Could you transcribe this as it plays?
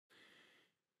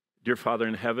Dear Father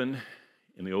in heaven,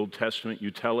 in the Old Testament, you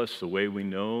tell us the way we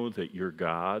know that you're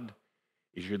God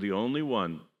is you're the only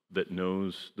one that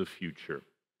knows the future.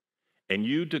 And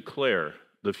you declare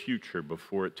the future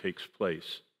before it takes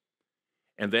place.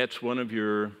 And that's one of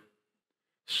your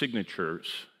signatures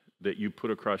that you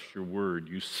put across your word.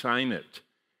 You sign it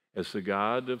as the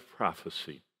God of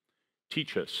prophecy.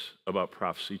 Teach us about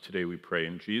prophecy today, we pray.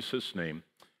 In Jesus' name,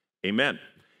 amen.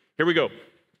 Here we go.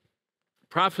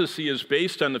 Prophecy is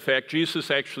based on the fact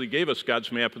Jesus actually gave us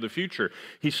God's map of the future.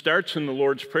 He starts in the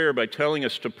Lord's Prayer by telling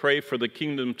us to pray for the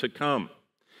kingdom to come.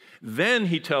 Then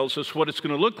he tells us what it's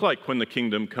going to look like when the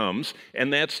kingdom comes,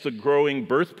 and that's the growing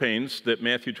birth pains that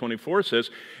Matthew 24 says.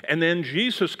 And then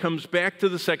Jesus comes back to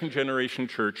the second generation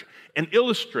church and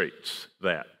illustrates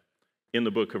that in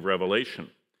the book of Revelation.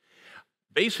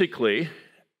 Basically,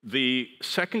 the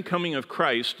second coming of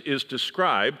Christ is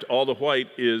described, all the white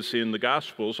is in the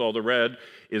Gospels, all the red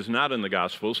is not in the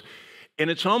Gospels, and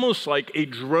it's almost like a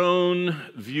drone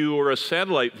view or a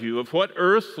satellite view of what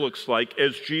earth looks like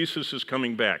as Jesus is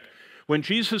coming back. When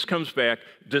Jesus comes back,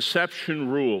 deception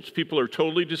rules. People are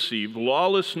totally deceived.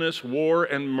 Lawlessness, war,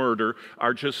 and murder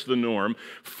are just the norm.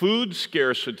 Food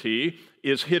scarcity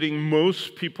is hitting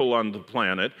most people on the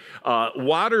planet.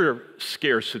 Water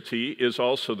scarcity is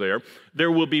also there.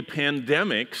 There will be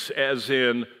pandemics, as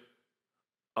in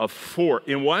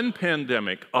in one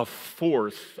pandemic, a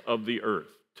fourth of the earth.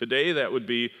 Today, that would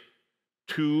be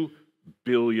 2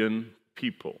 billion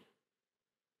people.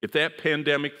 If that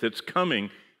pandemic that's coming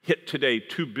hit today,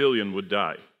 2 billion would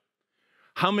die.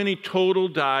 How many total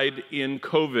died in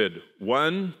COVID?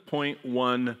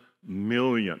 1.1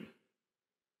 million.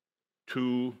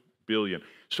 2 billion.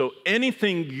 So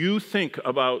anything you think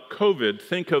about COVID,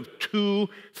 think of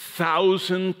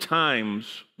 2,000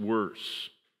 times worse.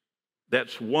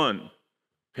 That's one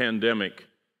pandemic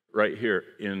right here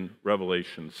in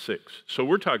Revelation 6. So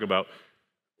we're talking about,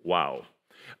 wow.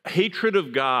 Hatred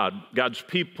of God, God's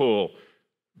people,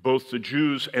 both the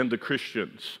Jews and the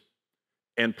Christians,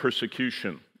 and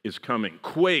persecution is coming.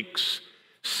 Quakes,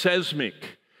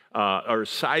 seismic,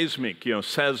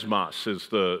 seismos is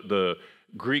the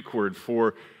Greek word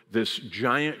for this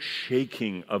giant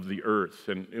shaking of the earth.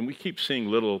 And we keep seeing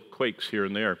little quakes here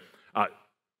and there.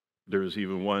 There's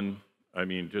even one,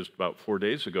 just about 4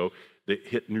 days ago, that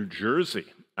hit New Jersey.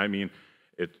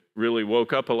 It really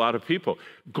woke up a lot of people.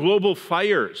 Global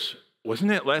fires. Wasn't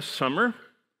that last summer?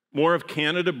 More of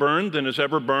Canada burned than has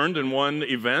ever burned in one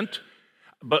event.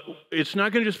 But it's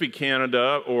not going to just be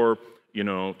Canada or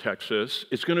Texas.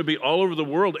 It's going to be all over the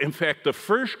world. In fact, the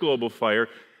first global fire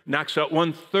knocks out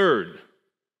 1/3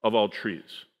 of all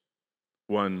trees.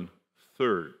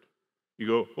 1/3. You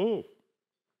go, oh,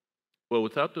 well,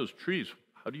 without those trees,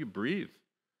 how do you breathe?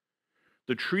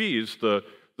 The trees, the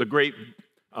great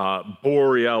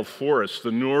boreal forests,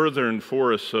 the northern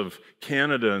forests of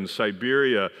Canada and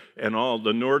Siberia and all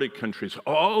the Nordic countries,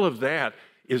 all of that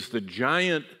is the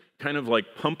giant kind of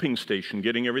like pumping station,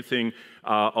 getting everything,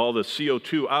 all the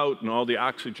CO2 out and all the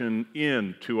oxygen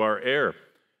in to our air.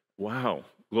 Wow.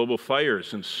 Global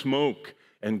fires and smoke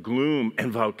and gloom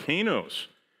and volcanoes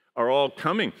are all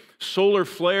coming. Solar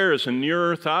flares and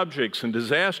near-Earth objects and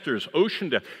disasters, ocean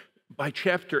death. By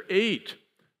chapter 8,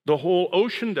 the whole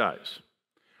ocean dies.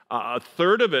 A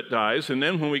third of it dies, and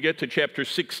then when we get to chapter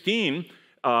 16,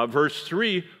 verse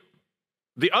 3,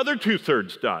 the other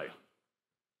 2/3 die.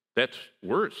 That's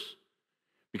worse,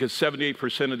 because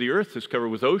 78% of the earth is covered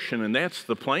with ocean, and that's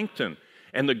the plankton.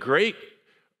 And the great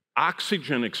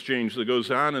oxygen exchange that goes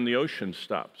on in the ocean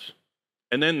stops.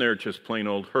 And then there are just plain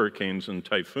old hurricanes and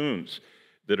typhoons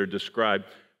that are described,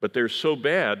 but they're so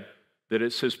bad that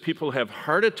it says people have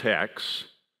heart attacks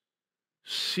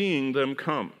seeing them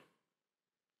come.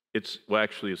 It's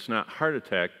not heart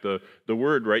attack. The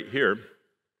word right here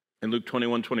in Luke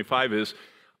 21:25 is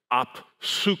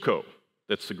apsuko.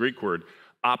 That's the Greek word.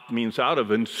 Ap means out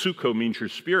of, and suko means your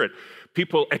spirit.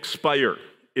 People expire.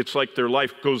 It's like their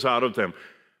life goes out of them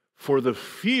for the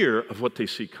fear of what they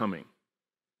see coming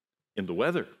in the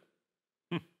weather.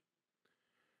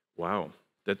 Wow,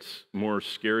 that's more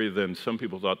scary than some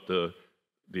people thought the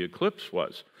eclipse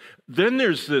was. Then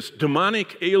there's this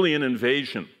demonic alien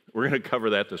invasion. We're going to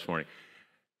cover that this morning.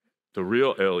 The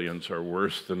real aliens are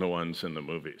worse than the ones in the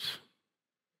movies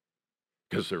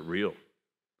because they're real.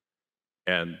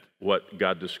 And what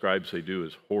God describes they do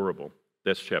is horrible.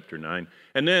 That's chapter 9.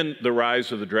 And then the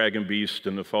rise of the dragon beast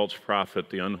and the false prophet,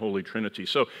 the unholy trinity.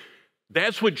 So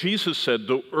that's what Jesus said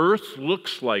the earth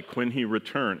looks like when he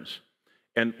returns.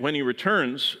 And when he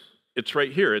returns, it's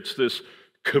right here. It's this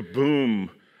kaboom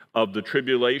of the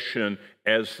tribulation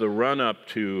as the run-up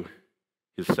to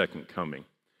his second coming.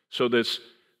 So this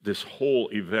this whole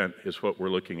event is what we're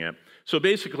looking at. So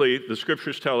basically, the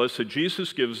scriptures tell us that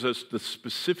Jesus gives us the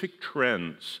specific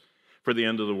trends for the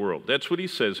end of the world. That's what he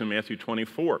says in Matthew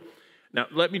 24. Now,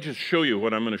 let me just show you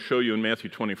what I'm going to show you in Matthew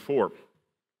 24.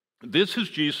 This is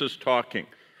Jesus talking.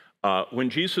 When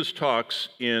Jesus talks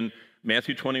in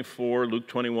Matthew 24, Luke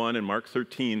 21, and Mark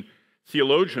 13,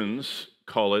 theologians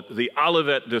call it the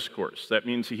Olivet Discourse. That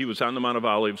means he was on the Mount of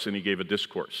Olives and he gave a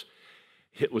discourse.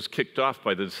 It was kicked off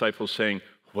by the disciples saying,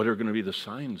 what are going to be the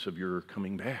signs of your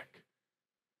coming back?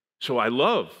 So I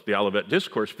love the Olivet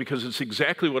Discourse because it's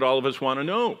exactly what all of us want to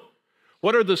know.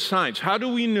 What are the signs? How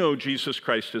do we know Jesus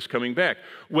Christ is coming back?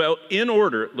 Well, in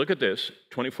order, look at this,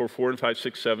 24, 4 and 5,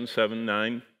 6, 7, 7,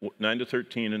 9, 9 to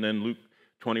 13, and then Luke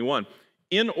 21.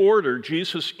 In order,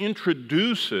 Jesus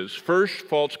introduces first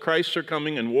false Christs are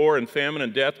coming and war and famine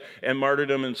and death and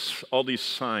martyrdom and all these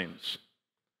signs.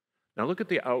 Now look at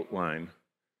the outline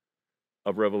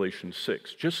of Revelation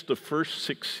 6, just the first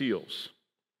 6 seals.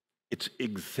 It's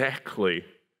exactly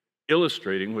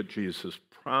illustrating what Jesus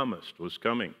promised was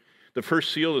coming. The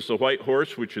first seal is the white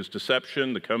horse, which is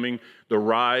deception, the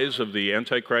rise of the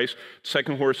Antichrist.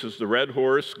 Second horse is the red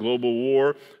horse, global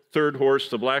war. Third horse,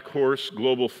 the black horse,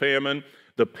 global famine.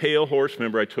 The pale horse,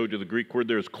 remember I told you the Greek word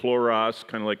there is chloros,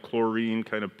 kind of like chlorine,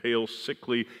 kind of pale,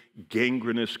 sickly,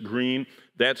 gangrenous green.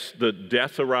 That's the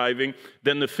death arriving.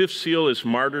 Then the fifth seal is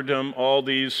martyrdom. All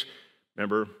these,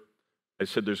 remember, I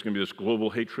said there's going to be this global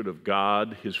hatred of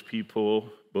God, his people,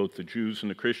 both the Jews and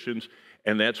the Christians,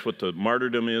 and that's what the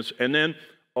martyrdom is. And then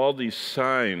all these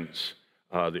signs,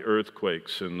 the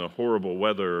earthquakes and the horrible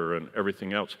weather and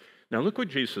everything else. Now look what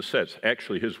Jesus says,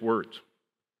 actually his words.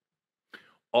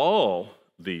 All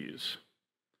these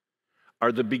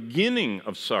are the beginning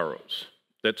of sorrows.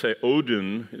 That's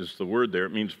Odin is the word there.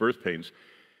 It means birth pains.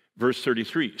 Verse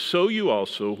 33, so you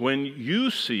also, when you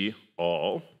see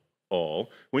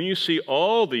when you see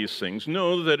all these things,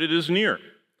 know that it is near,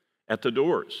 at the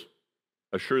doors.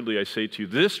 Assuredly, I say to you,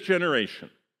 this generation,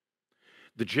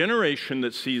 the generation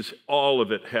that sees all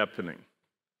of it happening,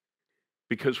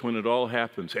 because when it all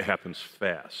happens, it happens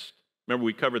fast. Remember,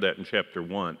 we covered that in chapter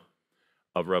 1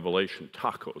 of Revelation.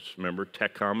 Tachos, remember,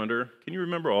 tachometer? Can you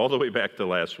remember all the way back to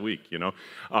last week,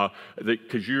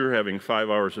 because you're having 5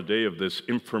 hours a day of this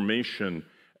information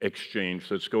exchange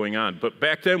that's going on. But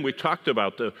back then, we talked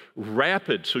about the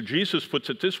rapid, so Jesus puts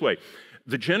it this way,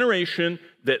 the generation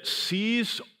that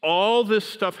sees all this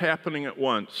stuff happening at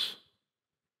once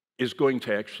is going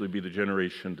to actually be the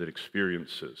generation that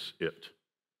experiences it.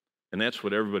 And that's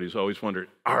what everybody's always wondered,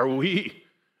 are we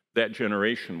that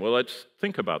generation? Well, let's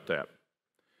think about that.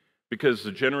 Because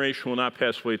the generation will not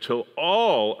pass away till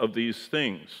all of these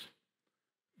things,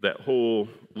 that whole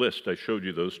list I showed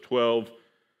you, those 12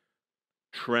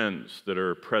 trends that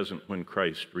are present when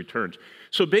Christ returns.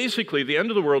 So basically, the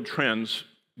end of the world trends,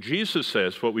 Jesus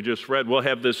says, what we just read, will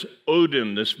have this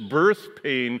Odin, this birth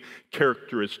pain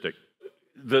characteristic.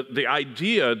 The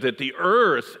idea that the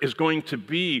earth is going to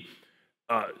be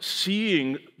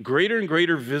seeing greater and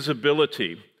greater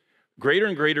visibility, greater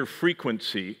and greater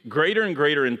frequency, greater and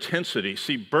greater intensity.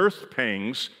 See, birth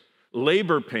pangs,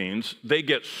 labor pains, they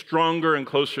get stronger and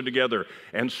closer together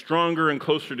and stronger and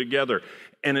closer together.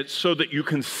 And it's so that you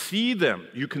can see them.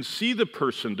 You can see the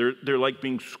person. They're like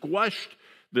being squashed,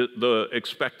 the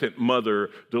expectant mother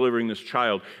delivering this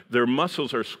child. Their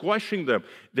muscles are squashing them.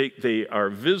 They are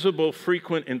visible,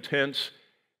 frequent, intense,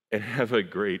 and have a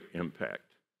great impact.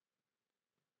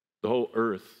 The whole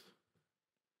earth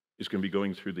is going to be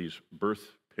going through these birth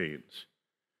pains.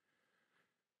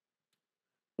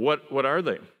 What are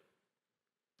they?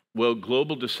 Well,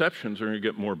 global deceptions are going to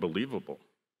get more believable.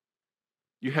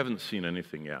 You haven't seen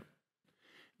anything yet.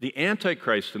 The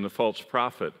Antichrist and the false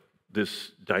prophet,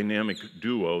 this dynamic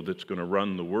duo that's going to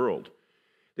run the world,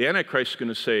 the Antichrist is going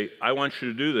to say, I want you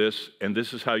to do this, and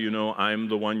this is how you know I'm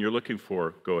the one you're looking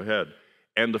for. Go ahead.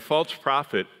 And the false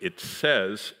prophet, it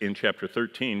says in chapter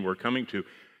 13, we're coming to,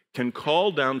 can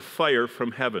call down fire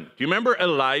from heaven. Do you remember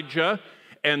Elijah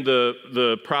and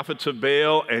the prophets of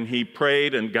Baal, and he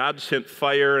prayed, and God sent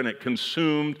fire, and it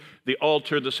consumed the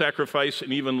altar, the sacrifice,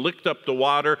 and even licked up the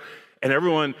water, and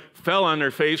everyone fell on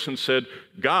their face and said,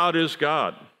 God is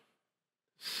God.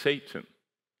 Satan.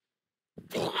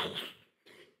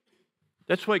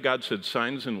 That's why God said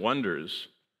signs and wonders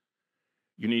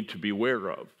you need to beware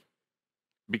of,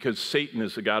 because Satan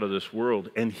is the god of this world,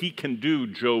 and he can do,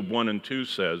 Job 1 and 2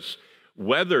 says,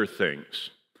 weather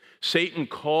things. Satan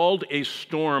called a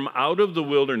storm out of the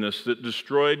wilderness that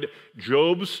destroyed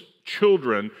Job's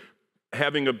children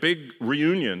having a big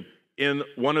reunion in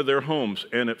one of their homes,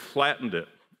 and it flattened it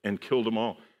and killed them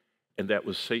all. And that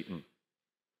was Satan.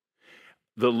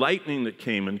 The lightning that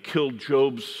came and killed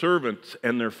Job's servants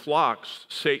and their flocks,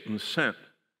 Satan sent.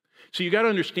 So you got to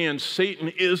understand, Satan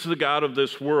is the god of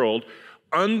this world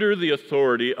under the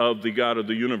authority of the God of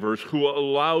the universe, who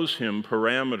allows him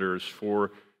parameters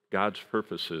for God's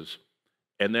purposes.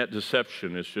 And that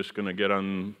deception is just going to get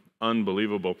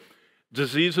unbelievable.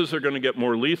 Diseases are going to get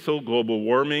more lethal, global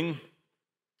warming.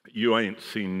 You ain't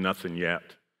seen nothing yet.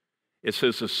 It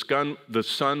says the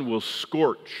sun will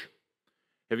scorch.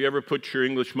 Have you ever put your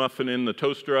English muffin in the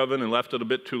toaster oven and left it a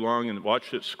bit too long and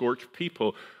watched it scorch?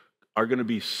 People are going to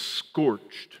be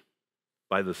scorched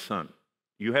by the sun.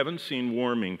 You haven't seen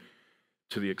warming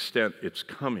to the extent it's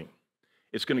coming.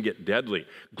 It's going to get deadly.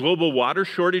 Global water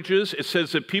shortages, it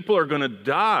says that people are going to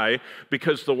die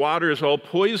because the water is all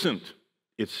poisoned.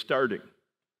 It's starting,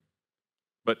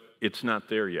 but it's not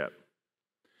there yet.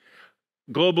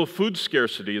 Global food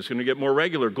scarcity is going to get more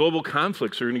regular. Global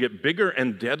conflicts are going to get bigger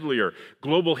and deadlier.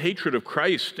 Global hatred of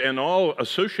Christ and all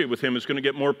associated with him is going to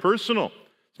get more personal.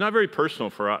 It's not very personal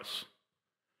for us.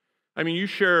 I mean, you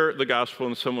share the gospel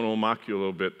and someone will mock you a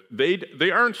little bit.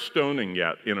 They aren't stoning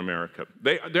yet in America.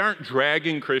 They aren't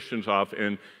dragging Christians off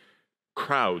in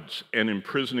crowds and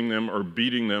imprisoning them or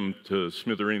beating them to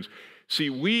smithereens. See,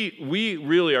 we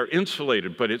really are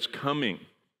insulated, but it's coming.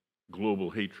 Global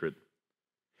hatred.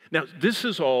 Now, this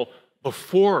is all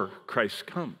before Christ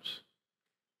comes.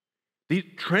 These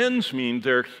trends mean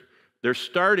they're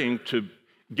starting to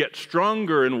get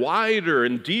stronger and wider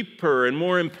and deeper and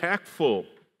more impactful.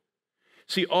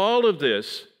 See, all of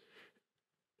this,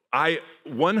 I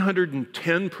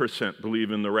 110%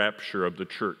 believe in the rapture of the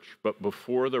church, but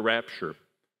before the rapture,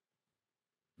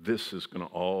 this is going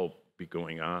to all be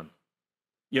going on.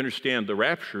 You understand, the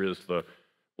rapture is the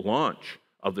launch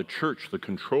of the church. The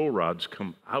control rods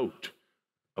come out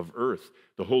of earth.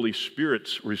 The Holy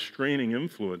Spirit's restraining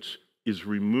influence is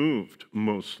removed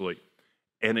mostly,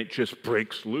 and it just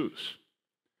breaks loose.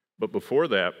 But before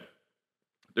that,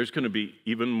 there's going to be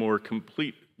even more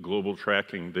complete global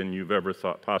tracking than you've ever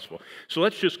thought possible. So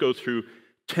let's just go through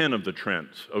 10 of the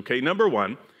trends, okay? Number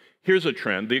one, here's a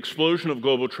trend, the explosion of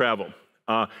global travel.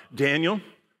 Daniel,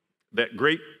 that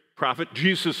great prophet,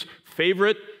 Jesus'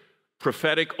 favorite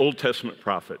prophetic Old Testament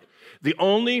prophet. The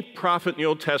only prophet in the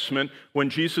Old Testament, when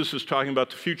Jesus is talking about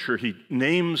the future, he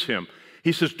names him.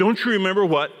 He says, don't you remember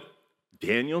what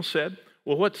Daniel said?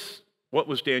 Well, what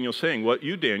was Daniel saying? What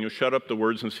you, Daniel, shut up the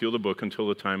words and seal the book until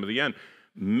the time of the end.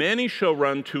 Many shall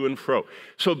run to and fro.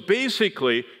 So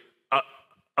basically,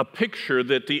 a picture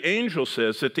that the angel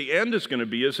says that the end is going to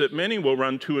be is that many will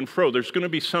run to and fro. There's going to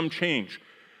be some change.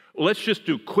 Let's just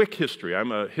do quick history.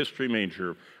 I'm a history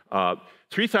major.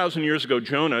 3,000 years ago,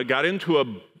 Jonah got into a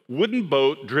wooden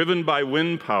boat driven by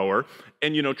wind power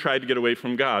and, tried to get away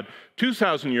from God.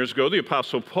 2,000 years ago, the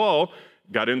Apostle Paul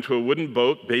got into a wooden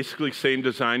boat, basically same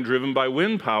design, driven by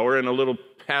wind power and a little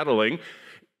paddling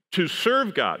to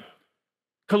serve God.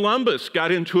 Columbus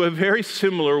got into a very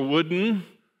similar wooden,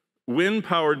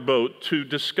 wind-powered boat to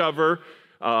discover,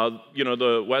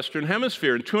 the Western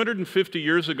Hemisphere. And 250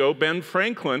 years ago, Ben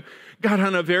Franklin got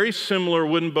on a very similar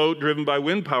wooden boat driven by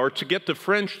wind power to get the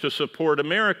French to support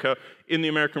America in the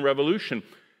American Revolution.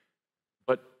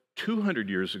 But 200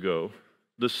 years ago,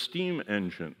 the steam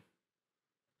engine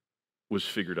was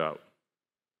figured out.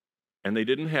 And they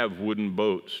didn't have wooden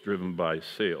boats driven by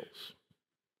sails.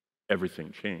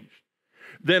 Everything changed.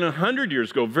 Then 100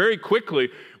 years ago, very quickly,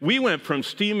 we went from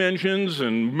steam engines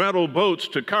and metal boats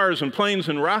to cars and planes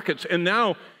and rockets. And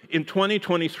now, in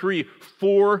 2023,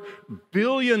 4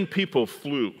 billion people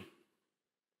flew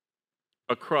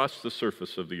across the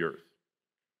surface of the earth.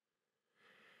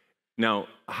 Now,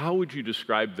 how would you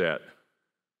describe that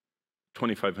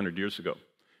 2,500 years ago?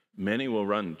 Many will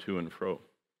run to and fro.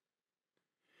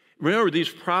 Remember, these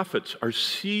prophets are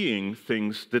seeing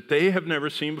things that they have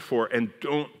never seen before and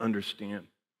don't understand.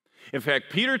 In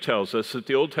fact, Peter tells us that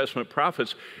the Old Testament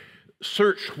prophets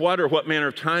searched what manner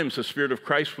of times the Spirit of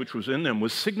Christ which was in them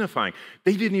was signifying.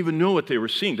 They didn't even know what they were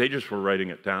seeing. They just were writing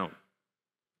it down.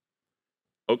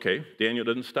 Okay, Daniel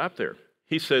doesn't stop there.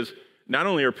 He says, not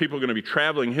only are people going to be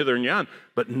traveling hither and yon,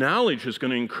 but knowledge is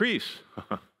going to increase.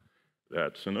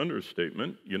 That's an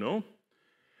understatement,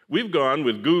 We've gone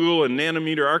with Google and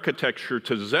nanometer architecture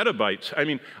to zettabytes. I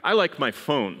mean, I like my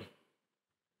phone.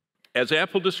 As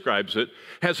Apple describes it,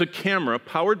 has a camera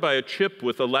powered by a chip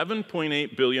with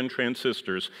 11.8 billion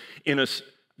transistors this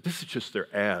is just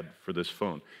their ad for this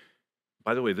phone.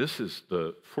 By the way, this is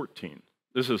the 14.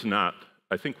 This is not,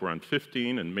 I think we're on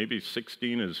 15 and maybe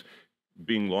 16 is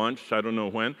being launched. I don't know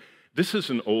when. This is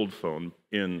an old phone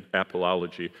in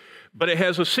Appleology, but it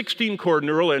has a 16-core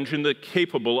neural engine that's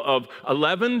capable of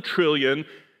 11 trillion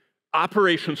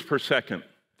Operations per second,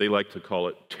 they like to call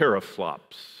it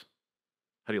teraflops.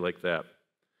 How do you like that?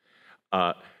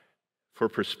 For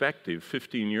perspective,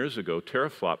 15 years ago,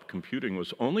 teraflop computing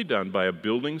was only done by a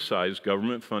building-sized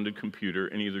government-funded computer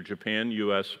in either Japan,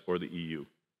 US, or the EU.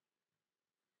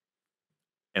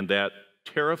 And that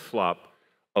teraflop,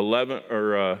 11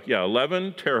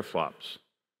 teraflops,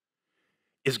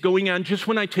 is going on just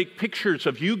when I take pictures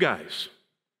of you guys.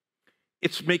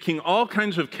 It's making all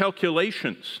kinds of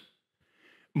calculations,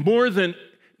 more than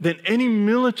any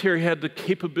military had the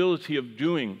capability of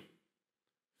doing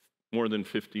more than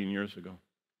 15 years ago.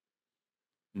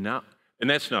 Now, and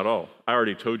that's not all. I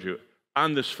already told you.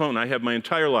 On this phone, I have my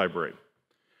entire library.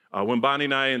 When Bonnie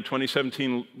and I in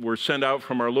 2017 were sent out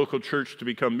from our local church to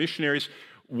become missionaries,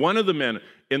 one of the men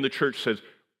in the church says,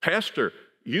 "Pastor,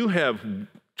 you have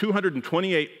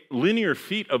 228 linear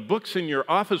feet of books in your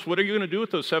office. What are you going to do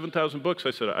with those 7,000 books?"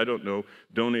 I said, "I don't know,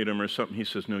 donate them or something." He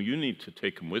says, "No, you need to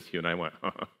take them with you." And I went,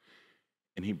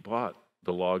 And he bought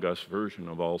the Logos version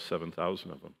of all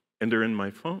 7,000 of them. And they're in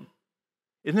my phone.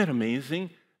 Isn't that amazing?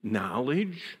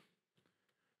 Knowledge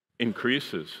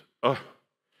increases. Oh,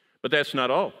 but that's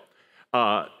not all.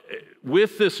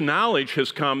 With this knowledge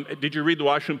has come, did you read the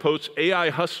Washington Post? AI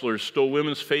hustlers stole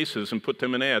women's faces and put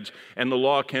them in ads, and the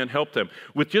law can't help them.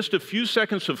 With just a few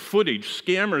seconds of footage,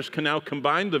 scammers can now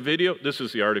combine the video, this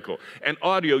is the article, and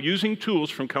audio using tools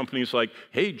from companies like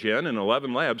HeyGen and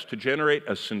 11 Labs to generate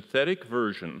a synthetic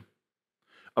version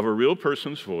of a real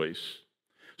person's voice,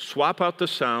 swap out the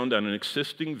sound on an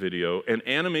existing video, and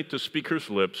animate the speaker's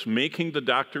lips, making the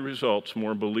doctor results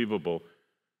more believable.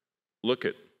 Look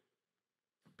at,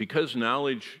 because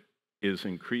knowledge is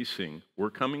increasing,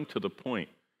 we're coming to the point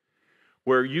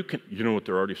where you know what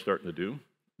they're already starting to do?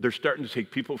 They're starting to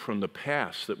take people from the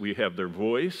past that we have their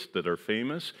voice, that are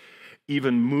famous,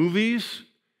 even movies,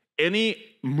 any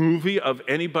movie of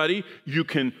anybody, you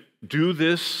can do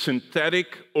this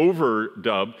synthetic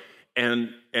overdub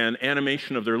and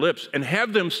animation of their lips and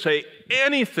have them say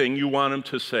anything you want them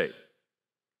to say.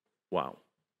 Wow.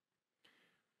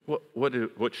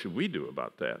 What should we do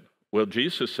about that? Well,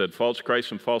 Jesus said false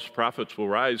Christs and false prophets will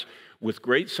rise with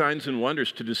great signs and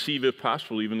wonders to deceive, if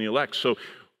possible, even the elect.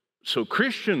 So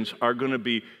Christians are going to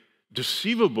be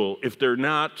deceivable if they're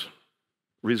not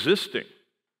resisting.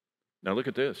 Now look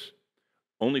at this.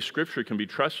 Only Scripture can be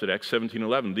trusted, Acts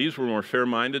 17:11. These were more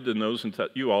fair-minded than those,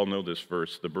 you all know this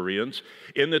verse, the Bereans,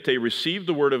 in that they received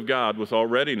the word of God with all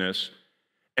readiness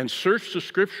and searched the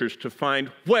Scriptures to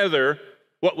find whether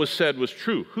what was said was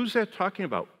true. Who's that talking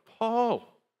about? Paul.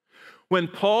 When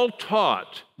Paul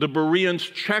taught, the Bereans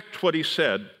checked what he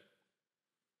said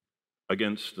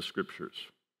against the Scriptures.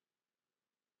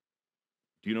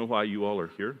 Do you know why you all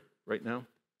are here right now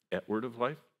at Word of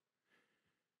Life?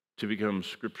 To become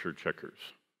Scripture checkers.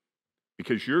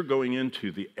 Because you're going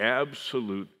into the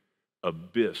absolute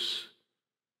abyss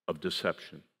of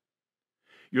deception.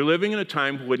 You're living in a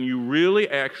time when you really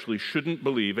actually shouldn't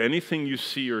believe anything you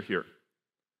see or hear.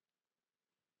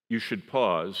 You should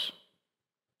pause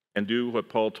and do what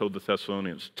Paul told the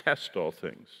Thessalonians, test all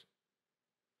things.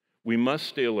 We must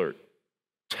stay alert,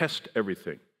 test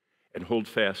everything, and hold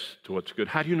fast to what's good.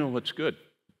 How do you know what's good?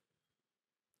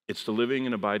 It's the living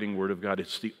and abiding Word of God.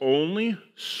 It's the only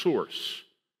source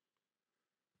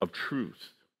of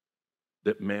truth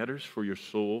that matters for your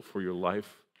soul, for your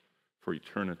life, for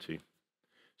eternity.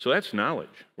 So that's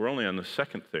knowledge. We're only on the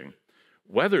second thing.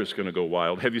 Weather's going to go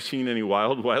wild. Have you seen any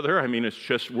wild weather? I mean, it's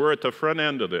just, we're at the front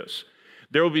end of this.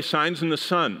 There will be signs in the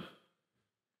sun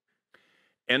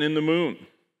and in the moon.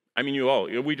 I mean,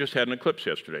 we just had an eclipse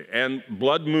yesterday. And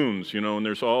blood moons, and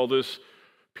there's all this,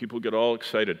 people get all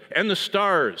excited. And the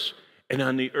stars. And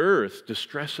on the earth,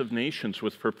 distress of nations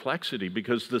with perplexity,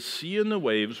 because the sea and the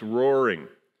waves roaring.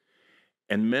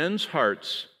 And men's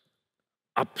hearts,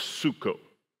 apsuko,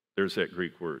 there's that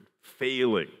Greek word,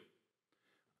 failing.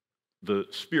 The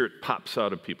spirit pops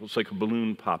out of people. It's like a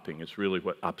balloon popping. It's really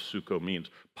what apsuko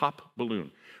means. Pop balloon.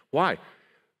 Why?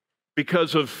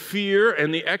 Because of fear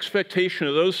and the expectation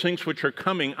of those things which are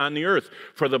coming on the earth.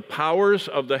 For the powers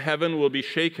of the heaven will be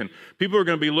shaken. People are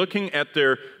going to be looking at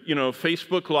their,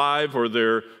 Facebook Live or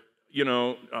their,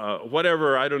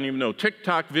 whatever, I don't even know,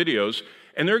 TikTok videos,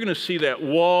 and they're going to see that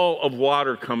wall of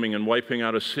water coming and wiping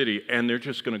out a city, and they're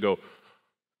just going to go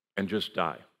and just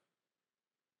die.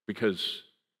 Because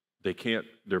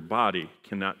their body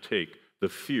cannot take the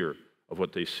fear of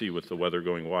what they see with the weather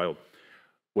going wild.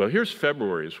 Well, here's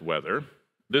February's weather.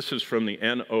 This is from the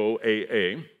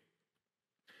NOAA.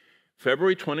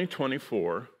 February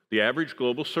 2024, the average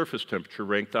global surface temperature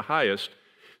ranked the highest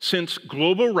since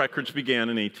global records began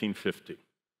in 1850.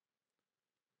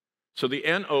 So the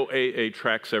NOAA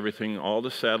tracks everything, all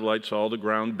the satellites, all the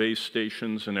ground-based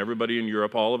stations, and everybody in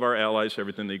Europe, all of our allies,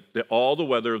 everything, all the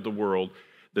weather of the world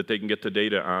that they can get the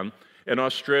data on. And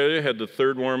Australia had the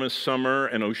third warmest summer,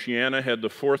 and Oceania had the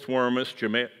fourth warmest,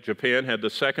 Japan had the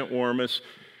second warmest,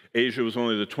 Asia was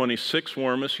only the 26th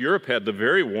warmest, Europe had the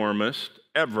very warmest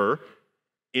ever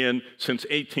since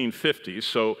 1850,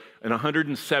 so in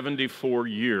 174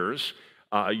 years,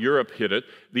 Europe hit it.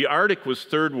 The Arctic was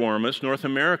third warmest. North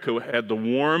America had the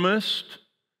warmest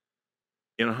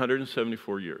in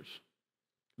 174 years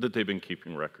that they've been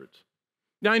keeping records.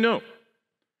 Now, I know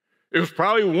it was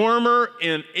probably warmer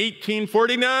in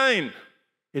 1849.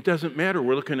 It doesn't matter.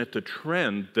 We're looking at the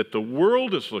trend that the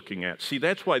world is looking at. See,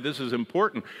 that's why this is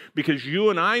important, because you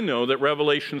and I know that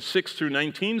Revelation 6 through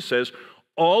 19 says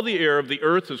all the air of the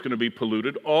earth is going to be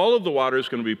polluted, all of the water is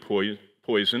going to be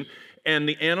poisoned, and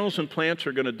the animals and plants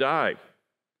are going to die.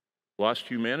 Lost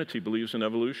humanity believes in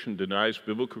evolution, denies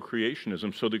biblical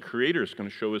creationism, so the Creator is going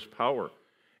to show His power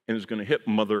and is going to hit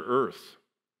Mother Earth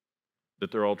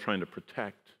that they're all trying to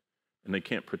protect, and they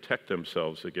can't protect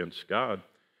themselves against God.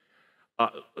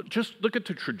 Just look at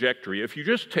the trajectory. If you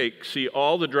just see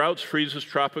all the droughts, freezes,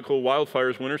 tropical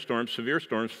wildfires, winter storms, severe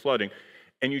storms, flooding,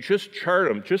 and you just chart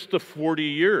them, just the 40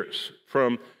 years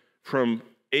from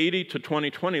 80 to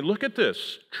 2020, look at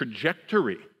this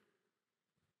trajectory.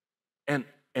 And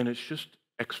it's just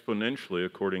exponentially,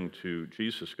 according to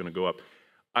Jesus, going to go up.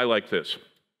 I like this.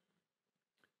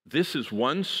 This is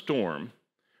one storm.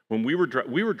 When we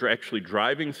were actually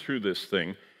driving through this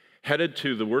thing, headed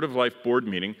to the Word of Life board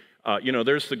meeting.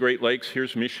 There's the Great Lakes,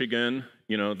 here's Michigan,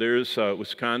 there's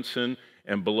Wisconsin,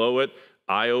 and below it,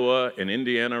 Iowa and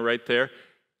Indiana right there.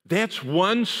 That's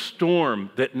one storm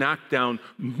that knocked down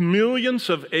millions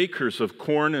of acres of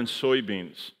corn and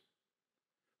soybeans.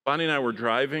 Bonnie and I were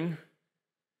driving,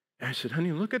 and I said,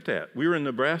 honey, look at that. We were in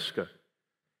Nebraska.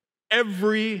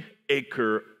 Every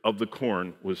acre of the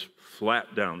corn was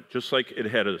flat down, just like it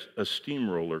had a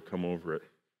steamroller come over it.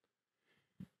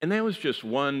 And that was just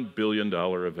 $1 billion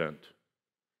event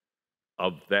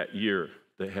of that year.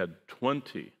 They had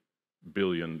 $20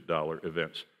 billion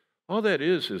events. All that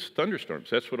is thunderstorms.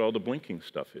 That's what all the blinking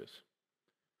stuff is.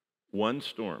 One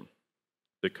storm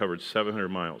that covered 700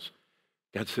 miles.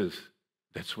 God says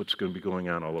that's what's going to be going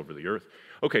on all over the earth.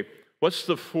 Okay, what's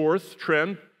the fourth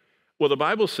trend? Well, the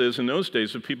Bible says in those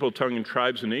days, the people of tongue and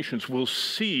tribes and nations will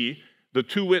see the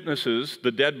two witnesses,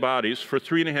 the dead bodies, for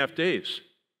 3.5 days.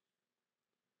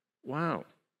 Wow.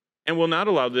 And will not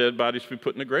allow the dead bodies to be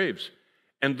put in the graves.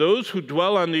 And those who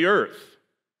dwell on the earth,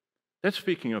 that's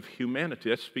speaking of humanity,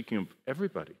 that's speaking of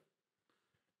everybody.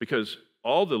 Because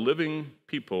all the living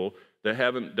people that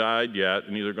haven't died yet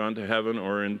and either gone to heaven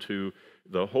or into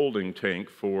the holding tank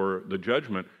for the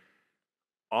judgment,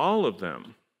 all of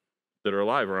them that are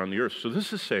alive are on the earth. So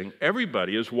this is saying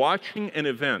everybody is watching an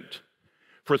event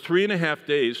for 3.5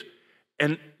 days,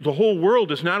 and the whole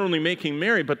world is not only making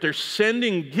merry, but they're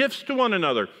sending gifts to one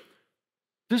another.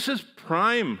 This is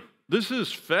Prime. This is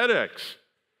FedEx.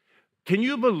 Can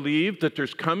you believe that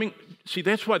there's coming? See,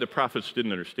 that's why the prophets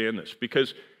didn't understand this,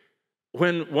 because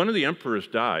when one of the emperors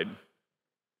died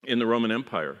in the Roman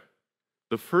Empire,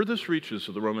 the furthest reaches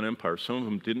of the Roman Empire, some of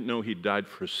them didn't know he died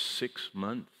for 6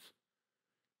 months,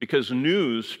 because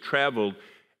news traveled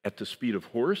at the speed of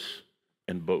horse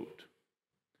and boat.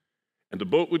 And the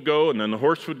boat would go, and then the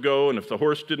horse would go, and if the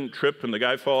horse didn't trip and the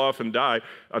guy fall off and die,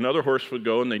 another horse would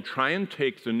go, and they'd try and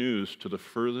take the news to the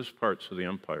furthest parts of the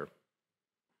empire.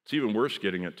 It's even worse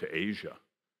getting it to Asia.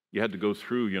 You had to go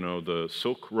through, the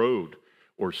Silk Road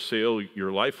or sail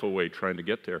your life away trying to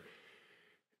get there.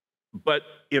 But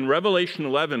in Revelation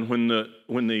 11,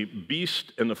 when the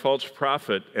beast and the false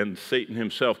prophet and Satan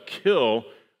himself kill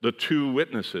the two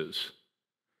witnesses,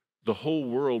 the whole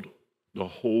world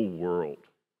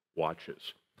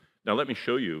watches. Now let me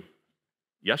show you.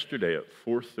 Yesterday at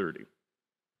 4:30,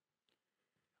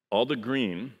 all the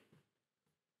green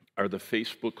are the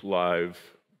Facebook Live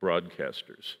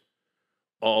broadcasters.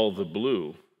 All the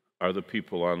blue are the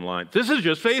people online. This is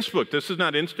just Facebook. This is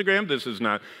not Instagram. This is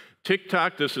not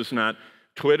TikTok. This is not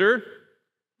Twitter.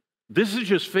 This is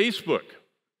just Facebook.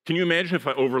 Can you imagine if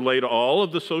I overlaid all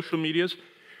of the social medias?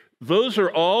 Those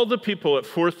are all the people at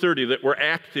 4:30 that were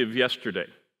active yesterday.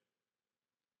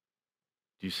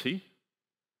 Do you see?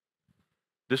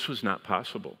 This was not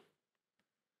possible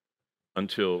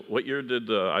until, what year did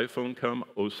the iPhone come?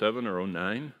 07 or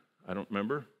 09? I don't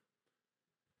remember.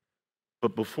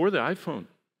 But before the iPhone,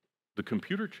 the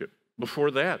computer chip,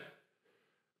 before that,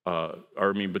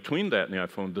 between that and the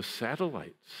iPhone, the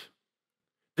satellites.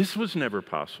 This was never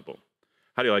possible.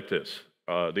 How do you like this?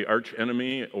 The arch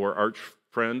enemy or arch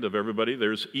friend of everybody.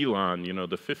 There's Elon,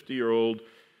 the 50-year-old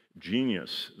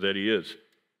genius that he is.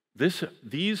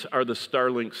 These are the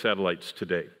Starlink satellites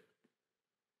today.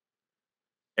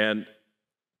 And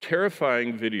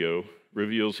terrifying video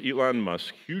reveals Elon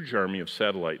Musk's huge army of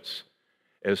satellites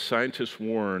as scientists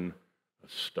warn of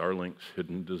Starlink's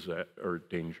hidden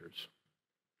dangers.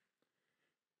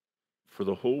 For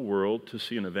the whole world to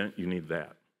see an event, you need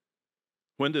that.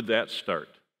 When did that start?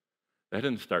 That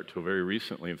didn't start till very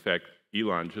recently. In fact,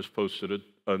 Elon just posted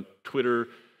a Twitter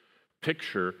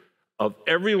picture of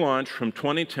every launch from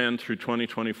 2010 through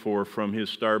 2024 from his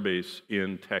starbase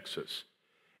in Texas.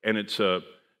 And it's a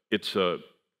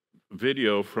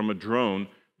video from a drone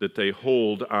that they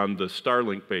hold on the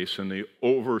Starlink base, and they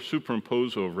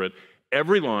superimpose over it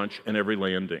every launch and every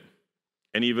landing,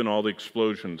 and even all the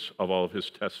explosions of all of his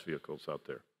test vehicles out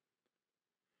there.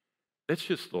 That's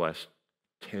just the last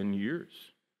 10 years,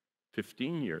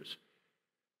 15 years.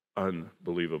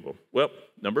 Unbelievable. Well,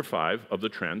 number 5 of the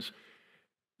trends,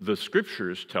 the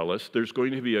scriptures tell us there's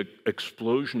going to be an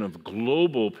explosion of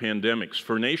global pandemics.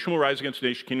 For nation will rise against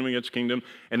nation, kingdom against kingdom,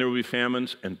 and there will be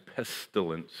famines and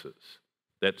pestilences.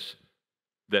 That's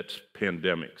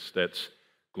pandemics. That's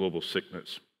global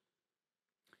sickness.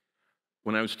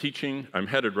 When I was teaching, I'm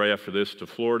headed right after this to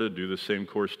Florida, do the same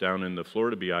course down in the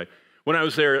Florida BI. When I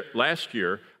was there last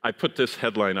year, I put this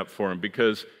headline up for him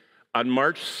because on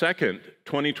March 2nd,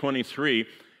 2023,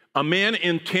 a man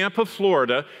in Tampa,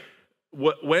 Florida,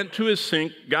 went to his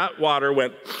sink, got water,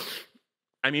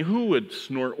 who would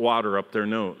snort water up their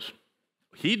nose?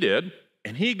 He did,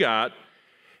 and he got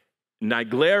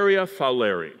Naegleria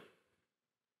fowleri.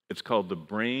 It's called the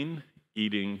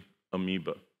brain-eating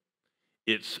amoeba.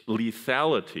 Its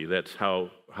lethality, that's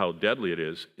how deadly it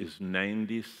is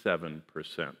 97%.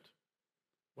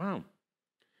 Wow.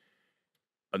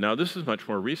 Now, this is much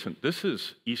more recent. This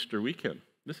is Easter weekend.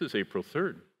 This is April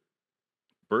 3rd.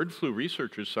 Bird flu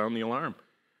researchers sound the alarm.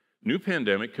 New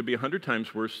pandemic could be 100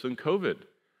 times worse than COVID.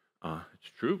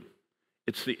 It's true.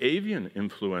 It's the avian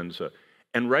influenza.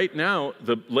 And right now,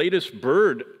 the latest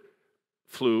bird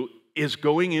flu is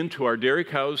going into our dairy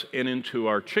cows and into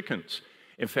our chickens.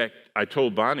 In fact, I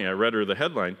told Bonnie, I read her the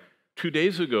headline, 2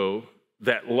 days ago,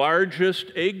 that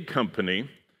largest egg company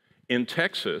in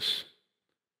Texas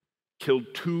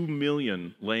killed 2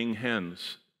 million laying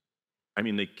hens.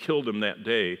 They killed them that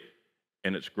day,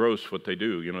 and it's gross what they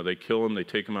do. They kill them, they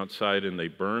take them outside, and they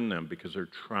burn them because they're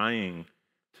trying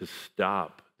to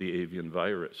stop the avian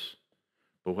virus.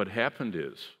 But what happened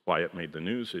is, why it made the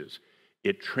news is,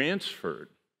 it transferred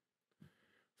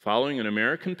following an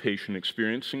American patient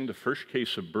experiencing the first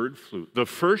case of bird flu, the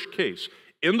first case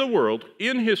in the world,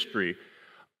 in history,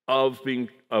 of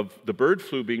the bird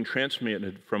flu being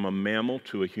transmitted from a mammal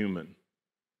to a human.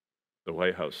 The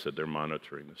White House said they're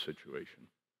monitoring the situation.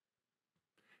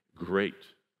 Great.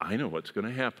 I know what's going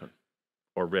to happen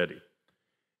already.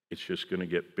 It's just going to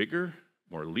get bigger,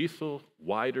 more lethal,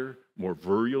 wider, more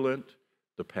virulent,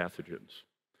 the pathogens.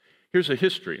 Here's a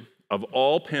history of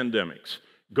all pandemics,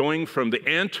 going from the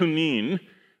Antonine,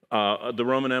 the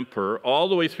Roman emperor, all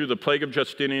the way through the plague of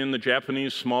Justinian, the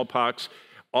Japanese smallpox,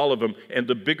 all of them. And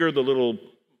the bigger the little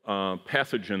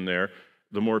pathogen there,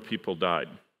 the more people died.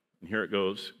 And here it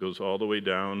goes all the way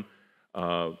down,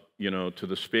 to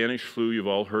the Spanish flu. You've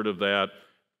all heard of that.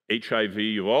 HIV,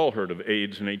 you've all heard of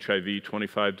AIDS and HIV.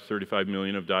 25 to 35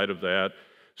 million have died of that.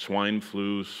 Swine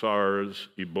flu, SARS,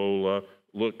 Ebola.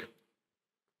 Look,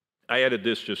 I added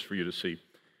this just for you to see.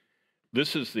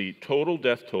 This is the total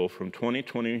death toll from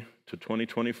 2020 to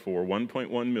 2024.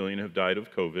 1.1 million have died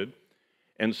of COVID.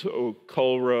 And so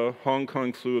cholera, Hong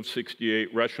Kong flu of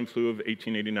 68, Russian flu of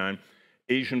 1889,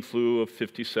 Asian flu of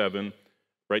 57,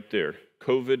 right there.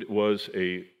 COVID was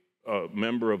a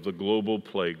member of the global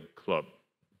plague club.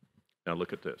 Now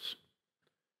look at this.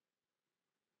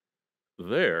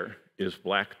 There is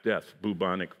Black Death,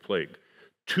 bubonic plague.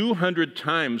 200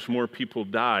 times more people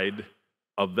died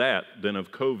of that than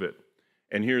of COVID.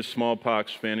 And here's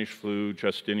smallpox, Spanish flu,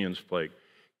 Justinian's plague.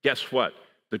 Guess what?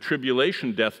 The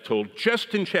tribulation death toll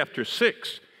just in chapter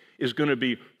 6 is going to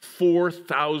be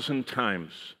 4,000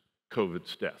 times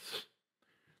COVID's deaths.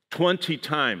 20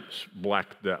 times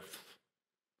Black Death.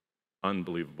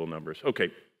 Unbelievable numbers.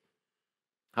 Okay,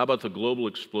 how about the global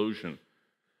explosion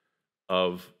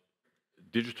of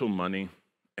digital money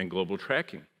and global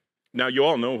tracking? Now, you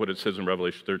all know what it says in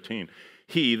Revelation 13.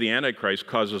 He, the Antichrist,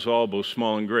 causes all, both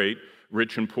small and great,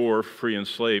 rich and poor, free and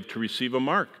slave, to receive a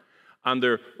mark on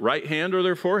their right hand or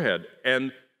their forehead.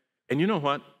 And you know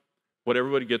what? What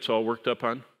everybody gets all worked up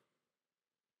on?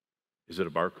 Is it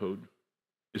a barcode?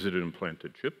 Is it an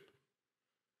implanted chip?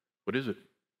 What is it?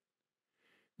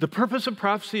 The purpose of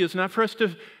prophecy is not for us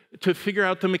to figure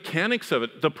out the mechanics of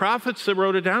it. The prophets that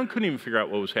wrote it down couldn't even figure out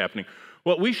what was happening.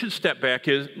 What we should step back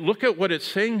is look at what it's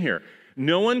saying here.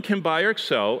 No one can buy or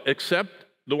sell except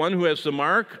the one who has the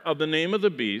mark of the name of the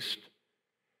beast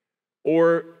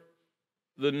or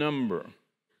the number.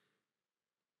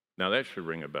 Now that should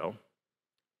ring a bell.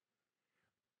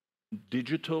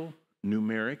 Digital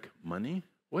numeric money?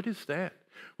 What is that?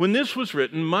 When this was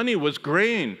written, money was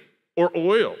grain or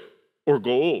oil or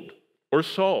gold or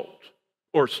salt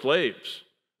or slaves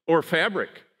or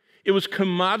fabric. It was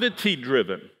commodity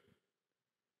driven.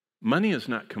 Money is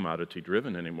not commodity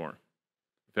driven anymore.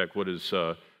 In fact, what is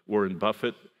Warren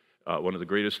Buffett, one of the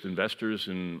greatest investors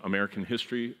in American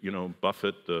history,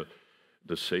 Buffett,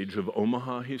 the sage of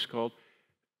Omaha, he's called.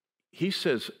 He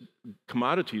says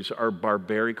commodities are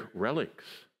barbaric relics.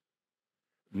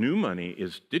 New money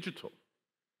is digital.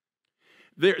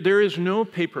 There is no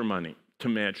paper money to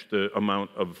match the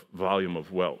amount of volume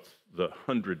of wealth, the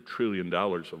 $100 trillion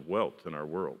of wealth in our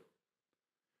world.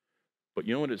 But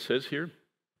you know what it says here?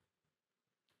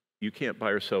 You can't buy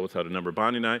or sell without a number.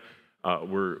 Bonnie and I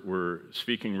were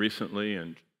speaking recently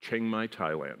in Chiang Mai,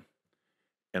 Thailand.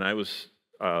 And I was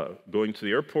going to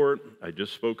the airport. I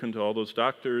just spoken to all those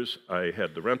doctors. I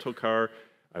had the rental car.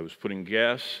 I was putting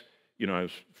gas. I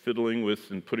was fiddling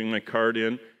with and putting my card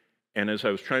in. And as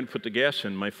I was trying to put the gas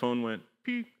in, my phone went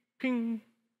ping, ping.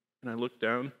 And I looked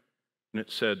down, and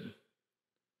it said,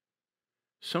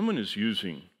 someone is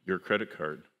using your credit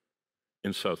card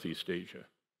in Southeast Asia.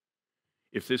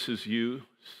 If this is you,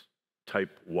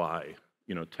 type Y,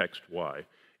 text Y.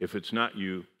 If it's not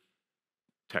you,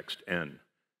 text N,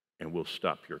 and we'll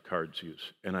stop your card's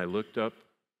use. And I looked up,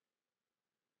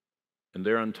 and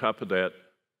there on top of that,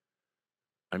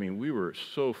 we were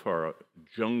so far,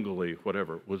 jungly,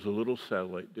 whatever, was a little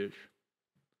satellite dish.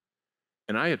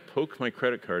 And I had poked my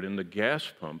credit card in the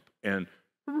gas pump, and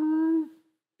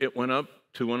it went up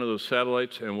to one of those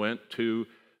satellites and went to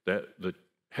the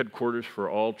headquarters for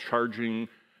all charging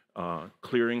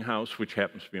clearinghouse, which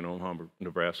happens to be in Omaha,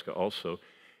 Nebraska also.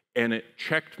 And it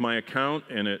checked my account,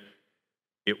 and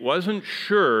it wasn't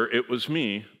sure it was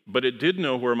me, but it did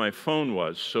know where my phone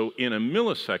was. So in a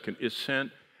millisecond, it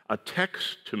sent a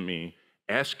text to me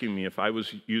asking me if I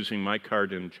was using my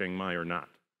card in Chiang Mai or not.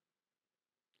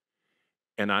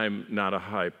 And I'm not a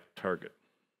high target.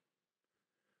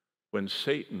 When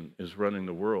Satan is running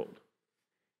the world,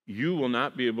 you will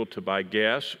not be able to buy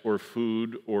gas or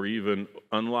food or even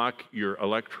unlock your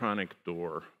electronic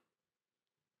door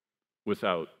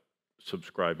without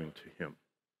subscribing to him.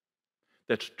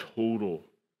 That's total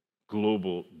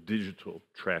global digital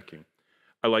tracking.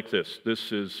 I like this.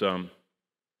 This is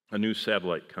a new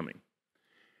satellite coming.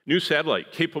 New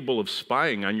satellite capable of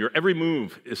spying on your every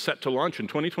move is set to launch in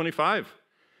 2025.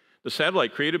 The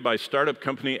satellite created by startup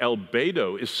company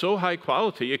Albedo is so high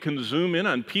quality it can zoom in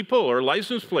on people or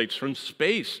license plates from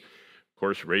space. Of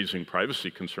course, raising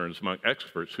privacy concerns among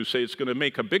experts who say it's going to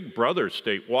make a big brother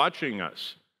state watching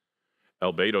us.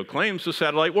 Albedo claims the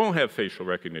satellite won't have facial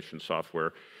recognition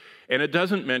software, and it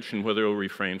doesn't mention whether it will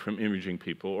refrain from imaging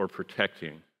people or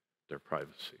protecting their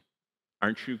privacy.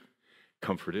 Aren't you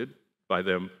comforted by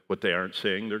them, what they aren't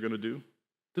saying they're going to do?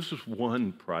 This is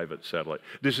one private satellite.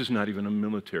 This is not even a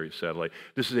military satellite.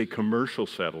 This is a commercial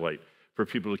satellite for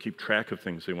people to keep track of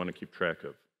things they want to keep track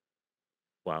of.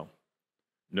 Wow.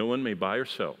 No one may buy or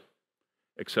sell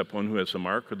except one who has the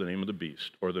mark or the name of the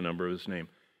beast or the number of his name.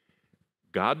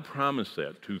 God promised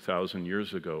that 2,000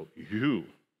 years ago. Did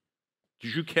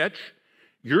you catch?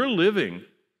 You're living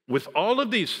with all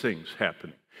of these things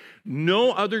happening.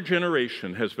 No other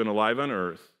generation has been alive on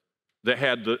earth that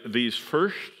had these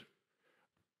first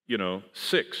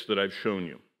 6 that I've shown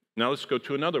you. Now let's go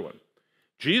to another one.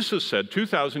 Jesus said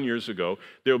 2,000 years ago,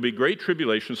 there will be great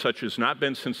tribulation such as not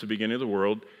been since the beginning of the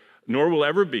world, nor will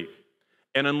ever be.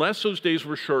 And unless those days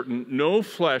were shortened, no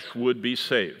flesh would be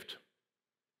saved.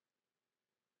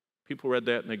 People read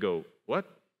that and they go, what?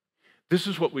 This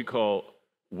is what we call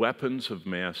weapons of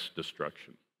mass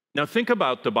destruction. Now think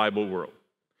about the Bible world.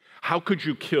 How could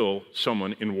you kill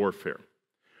someone in warfare?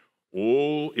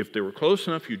 Oh, if they were close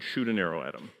enough, you'd shoot an arrow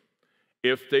at them.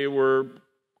 If they were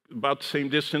about the same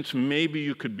distance, maybe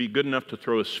you could be good enough to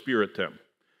throw a spear at them.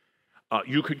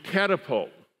 You could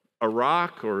catapult a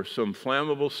rock or some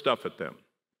flammable stuff at them.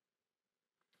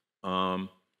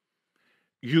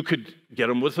 You could get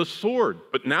them with a sword,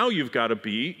 but now you've got to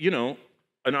be,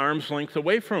 an arm's length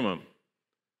away from them.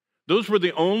 Those were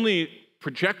the only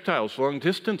projectiles long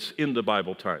distance in the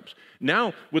Bible times.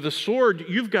 Now, with a sword,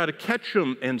 you've got to catch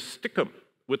them and stick them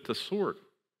with the sword.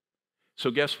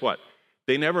 So guess what?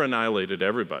 They never annihilated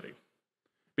everybody.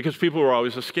 because people were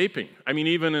always escaping. I mean,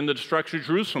 even in the destruction of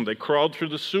Jerusalem, they crawled through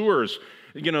the sewers.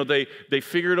 They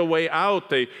figured a way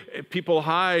out. People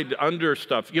hide under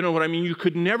stuff. You know what I mean? You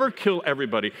could never kill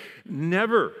everybody.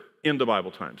 Never in the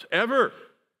Bible times. Ever.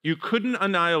 You couldn't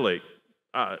annihilate.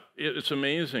 It's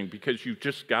amazing because you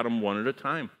just got them one at a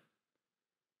time.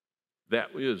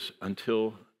 That was until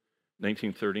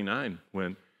 1939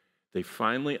 when they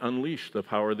finally unleashed the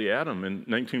power of the atom. In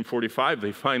 1945,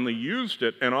 they finally used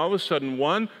it, and all of a sudden,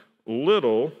 one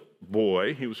little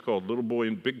boy, he was called Little Boy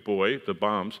and Big Boy, the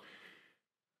bombs,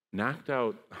 knocked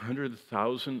out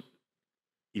 100,000,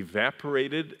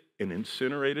 evaporated and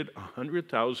incinerated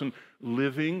 100,000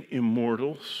 living,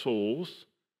 immortal souls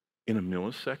in a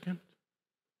millisecond.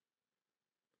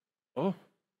 Oh,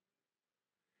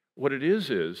 what it is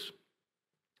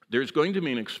there's going to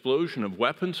be an explosion of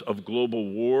weapons of global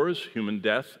wars, human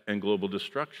death, and global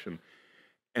destruction.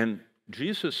 And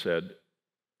Jesus said,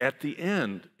 at the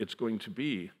end, it's going to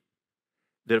be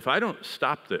that if I don't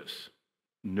stop this,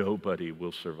 nobody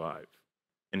will survive.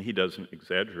 And he doesn't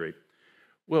exaggerate.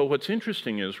 Well, what's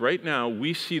interesting is right now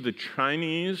we see the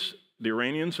Chinese, the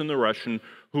Iranians, and the Russian,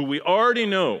 who we already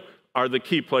know are the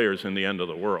key players in the end of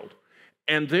the world.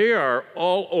 And they are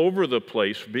all over the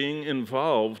place being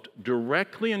involved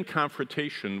directly in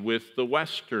confrontation with the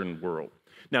Western world.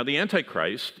 Now, the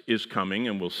Antichrist is coming,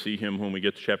 and we'll see him when we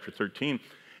get to chapter 13,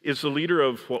 is the leader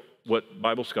of what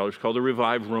Bible scholars call the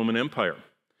revived Roman Empire.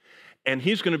 And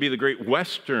he's going to be the great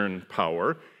Western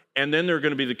power, and then there are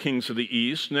going to be the kings of the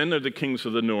East, and then there are the kings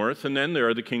of the North, and then there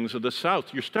are the kings of the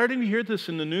South. You're starting to hear this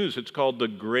in the news. It's called the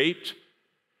Great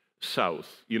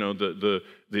South,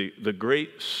 the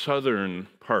great southern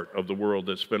part of the world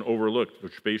that's been overlooked,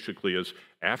 which basically is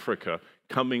Africa,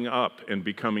 coming up and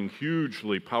becoming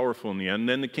hugely powerful in the end. And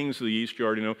then the kings of the East, you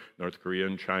already know, North Korea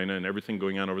and China and everything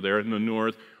going on over there. In the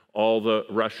North, all the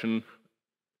Russian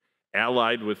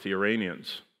allied with the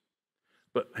Iranians.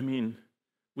 But, I mean,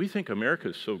 we think America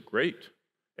is so great,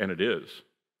 and it is.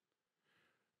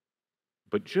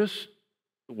 But just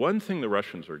one thing the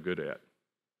Russians are good at,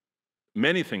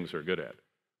 many things they're good at.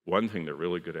 One thing they're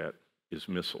really good at is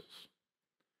missiles.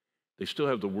 They still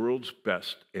have the world's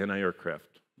best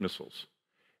anti-aircraft missiles,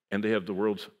 and they have the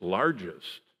world's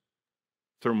largest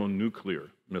thermonuclear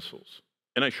missiles.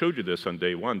 And I showed you this on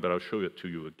day one, but I'll show it to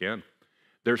you again.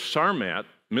 Their Sarmat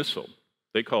missile,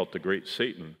 they call it the Great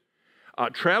Satan,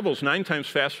 travels 9 times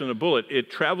faster than a bullet. It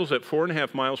travels at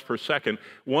 4.5 miles per second.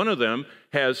 One of them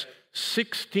has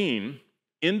 16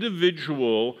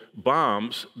 individual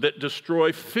bombs that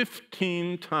destroy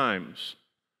 15 times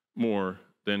more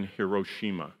than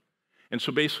Hiroshima. And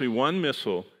so basically one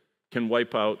missile can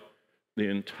wipe out the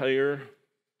entire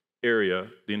area,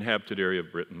 the inhabited area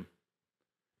of Britain.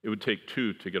 It would take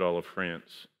 2 to get all of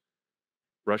France.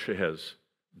 Russia has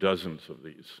dozens of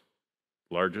these,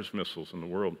 largest missiles in the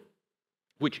world,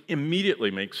 which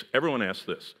immediately makes everyone ask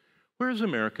this: where is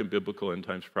American biblical end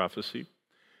times prophecy?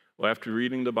 Well, after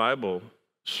reading the Bible,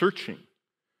 searching,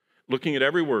 looking at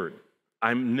every word,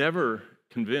 I'm never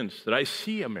convinced that I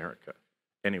see America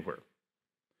anywhere.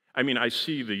 I mean, I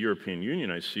see the European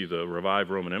Union, I see the revived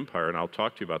Roman Empire, and I'll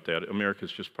talk to you about that.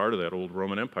 America's just part of that old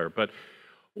Roman Empire. But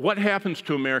what happens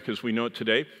to America as we know it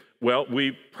today? Well,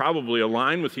 we probably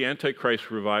align with the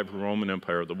Antichrist revived Roman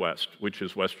Empire of the West, which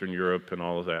is Western Europe and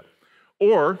all of that.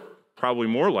 Or, probably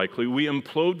more likely, we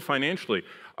implode financially.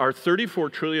 Our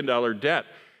 $34 trillion debt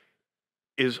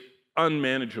is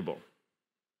unmanageable,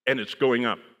 and it's going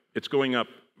up. It's going up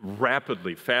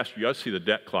rapidly, fast. You see the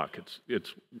debt clock.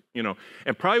 It's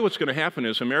and probably what's going to happen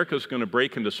is America's going to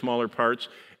break into smaller parts,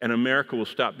 and America will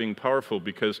stop being powerful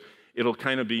because it'll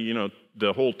kind of be,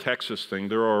 the whole Texas thing.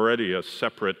 They're already a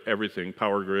separate everything,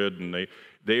 power grid, and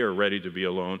they are ready to be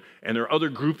alone. And there are other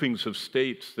groupings of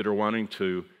states that are wanting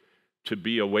to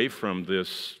be away from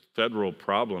this federal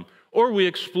problem. Or we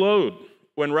explode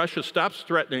when Russia stops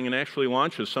threatening and actually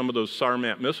launches some of those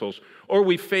Sarmat missiles, or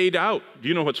we fade out. Do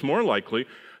you know what's more likely?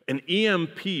 An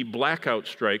EMP blackout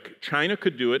strike. China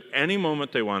could do it any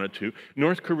moment they wanted to.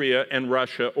 North Korea and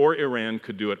Russia or Iran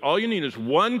could do it. All you need is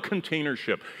one container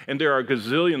ship, and there are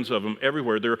gazillions of them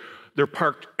everywhere. They're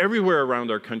parked everywhere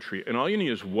around our country, and all you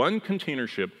need is one container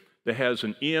ship that has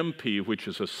an EMP, which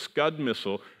is a Scud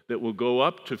missile that will go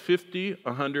up to 50,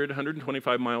 100,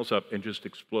 125 miles up and just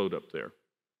explode up there.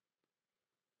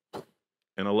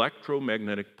 An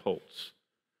electromagnetic pulse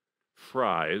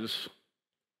fries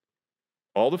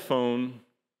all the phone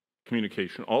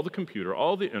communication, all the computer,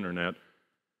 all the internet,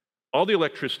 all the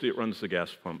electricity that runs the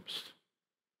gas pumps.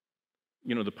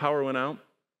 The power went out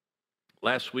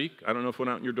last week. I don't know if it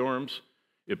went out in your dorms.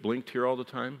 It blinked here all the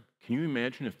time. Can you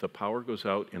imagine if the power goes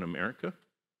out in America?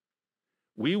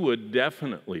 we would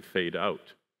definitely fade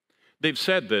out. They've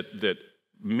said that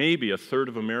maybe a third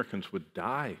of Americans would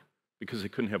die because they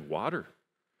couldn't have water.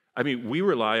 I mean, we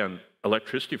rely on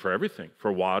electricity for everything,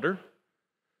 for water,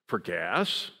 for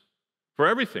gas, for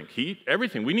everything, heat,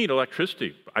 everything. We need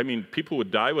electricity. I mean, people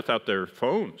would die without their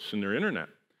phones and their internet,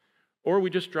 or we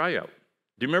just dry out.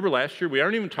 Do you remember last year? We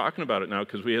aren't even talking about it now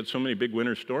because we had so many big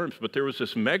winter storms, but there was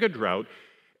this mega drought,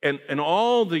 and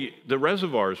all the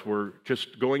reservoirs were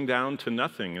just going down to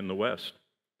nothing in the West.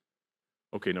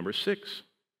 Okay, number 6.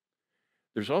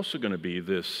 There's also going to be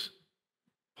this,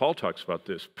 Paul talks about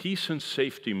this, peace and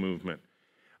safety movement.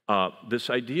 This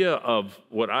idea of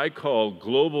what I call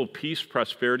global peace,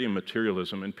 prosperity, and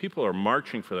materialism, and people are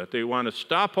marching for that. They want to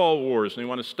stop all wars, and they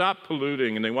want to stop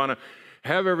polluting, and they want to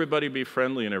have everybody be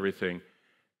friendly and everything.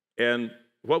 And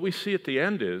what we see at the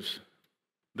end is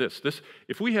this.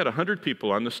 If we had 100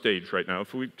 people on the stage right now,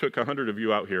 if we took 100 of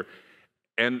you out here,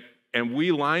 and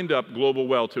we lined up global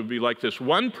wealth, it would be like this.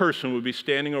 One person would be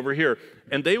standing over here,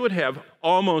 and they would have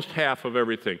almost half of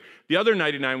everything. The other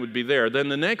 99 would be there. Then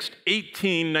the next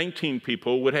 18, 19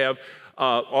 people would have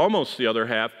almost the other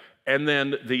half, and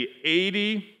then the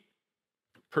 80%,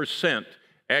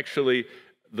 actually,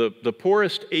 the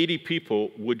poorest 80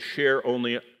 people would share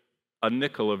only a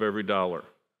nickel of every dollar.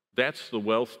 That's the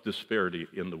wealth disparity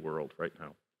in the world right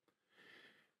now.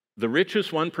 The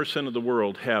richest 1% of the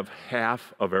world have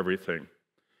half of everything.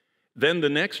 Then the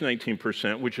next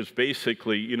 19%, which is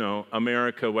basically,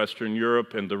 America, Western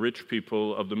Europe, and the rich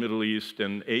people of the Middle East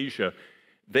and Asia,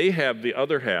 they have the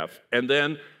other half. And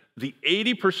then the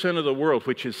 80% of the world,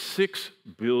 which is 6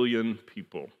 billion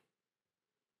people,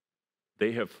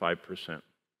 they have 5%.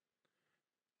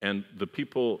 And the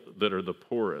people that are the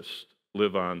poorest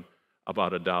live on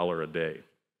about $1 a day.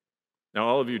 Now,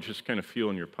 all of you just kind of feel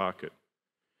in your pocket.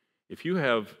 If you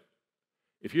have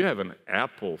an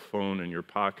Apple phone in your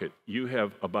pocket, you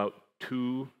have about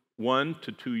 1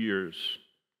 to 2 years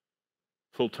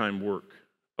full-time work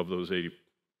of those 80%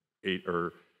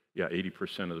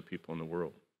 of the people in the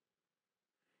world.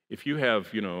 If you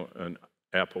have, an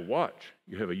Apple Watch,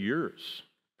 you have a year's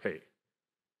pay.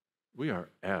 We are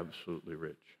absolutely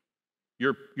rich.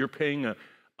 You're paying an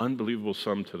unbelievable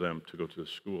sum to them to go to the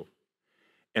school.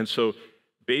 And so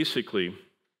basically,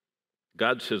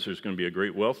 God says there's going to be a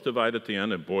great wealth divide at the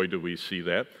end, and boy, do we see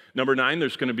that. Number 9,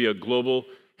 there's going to be a global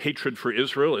hatred for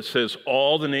Israel. It says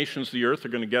all the nations of the earth are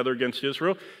going to gather against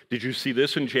Israel. Did you see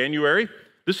this in January?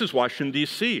 This is Washington,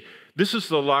 D.C. This is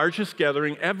the largest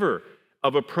gathering ever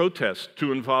of a protest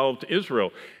to involve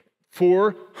Israel.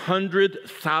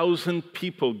 400,000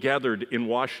 people gathered in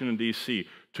Washington, D.C.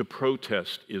 to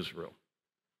protest Israel.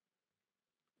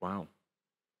 Wow.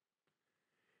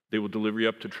 They will deliver you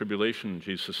up to tribulation,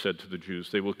 Jesus said to the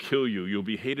Jews. They will kill you. You'll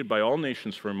be hated by all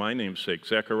nations for my name's sake.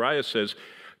 Zechariah says,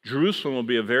 Jerusalem will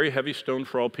be a very heavy stone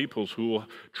for all peoples who will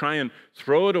try and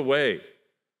throw it away.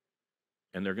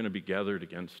 And they're going to be gathered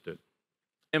against it.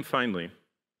 And finally,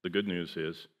 the good news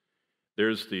is,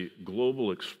 there's the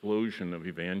global explosion of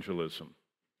evangelism.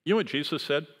 You know what Jesus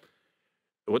said?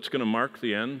 What's going to mark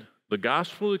the end? The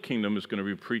gospel of the kingdom is going to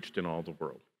be preached in all the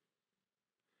world.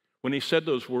 When he said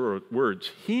those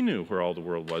words, he knew where all the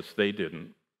world was. They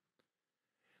didn't.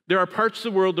 There are parts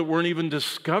of the world that weren't even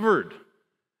discovered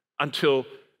until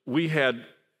we had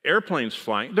airplanes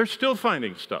flying. They're still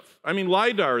finding stuff. I mean,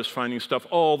 LIDAR is finding stuff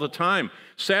all the time.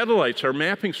 Satellites are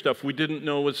mapping stuff we didn't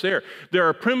know was there. There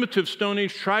are primitive Stone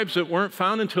Age tribes that weren't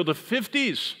found until the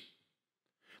 50s.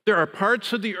 There are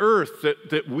parts of the earth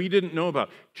that we didn't know about.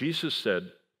 Jesus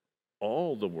said,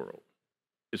 all the world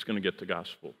is going to get the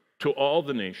gospel to all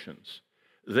the nations.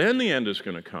 Then the end is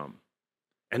going to come.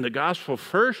 And the gospel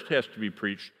first has to be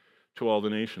preached to all the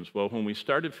nations. Well, when we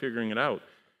started figuring it out,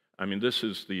 I mean, this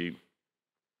is the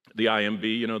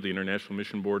IMB, the International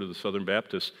Mission Board of the Southern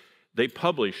Baptists. They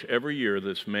publish every year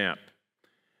this map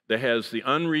that has the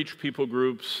unreached people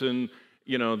groups and,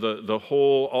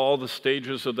 all the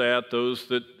stages of that, those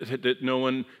that no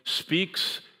one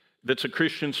speaks, that's a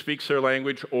Christian, speaks their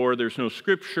language, or there's no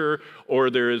scripture,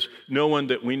 or there is no one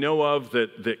that we know of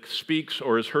that speaks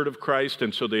or has heard of Christ,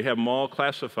 and so they have them all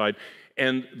classified.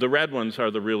 And the red ones are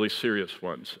the really serious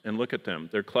ones. And look at them.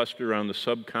 They're clustered around the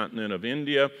subcontinent of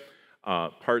India,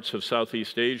 parts of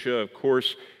Southeast Asia, of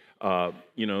course,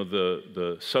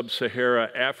 the sub-Sahara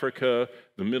Africa,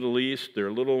 the Middle East. There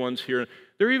are little ones here.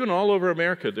 They're even all over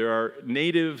America. There are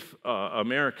Native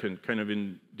American, kind of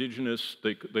indigenous,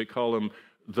 they call them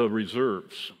the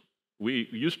reserves. We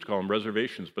used to call them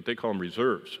reservations, but they call them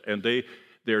reserves. And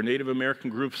they're Native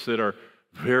American groups that are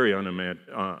very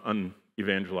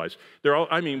unevangelized.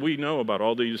 We know about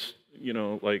all these,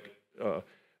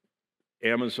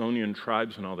 Amazonian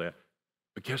tribes and all that.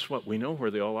 But guess what? We know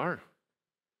where they all are.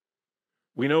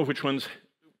 We know which ones,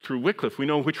 through Wycliffe, we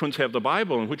know which ones have the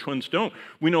Bible and which ones don't.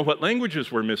 We know what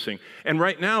languages we're missing. And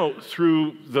right now,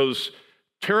 through those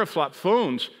teraflop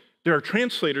phones, there are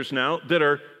translators now that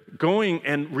are going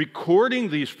and recording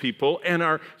these people and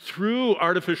are, through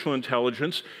artificial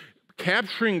intelligence,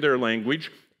 capturing their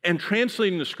language and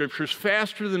translating the scriptures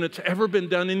faster than it's ever been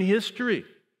done in history.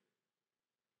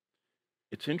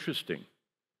 It's interesting.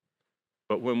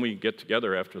 But when we get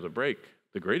together after the break,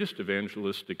 the greatest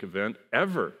evangelistic event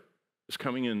ever is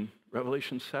coming in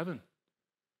Revelation 7.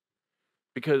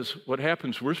 Because what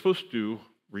happens, we're supposed to do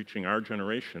reaching our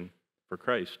generation for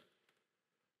Christ.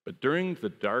 But during the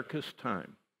darkest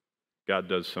time, God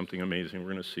does something amazing.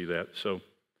 We're going to see that. So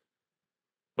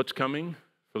what's coming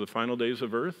for the final days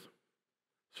of earth?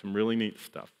 Some really neat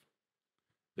stuff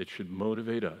that should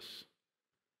motivate us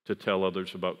to tell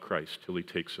others about Christ till he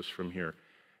takes us from here.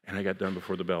 And I got done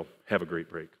before the bell. Have a great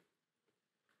break.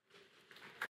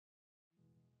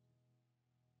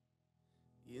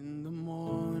 In the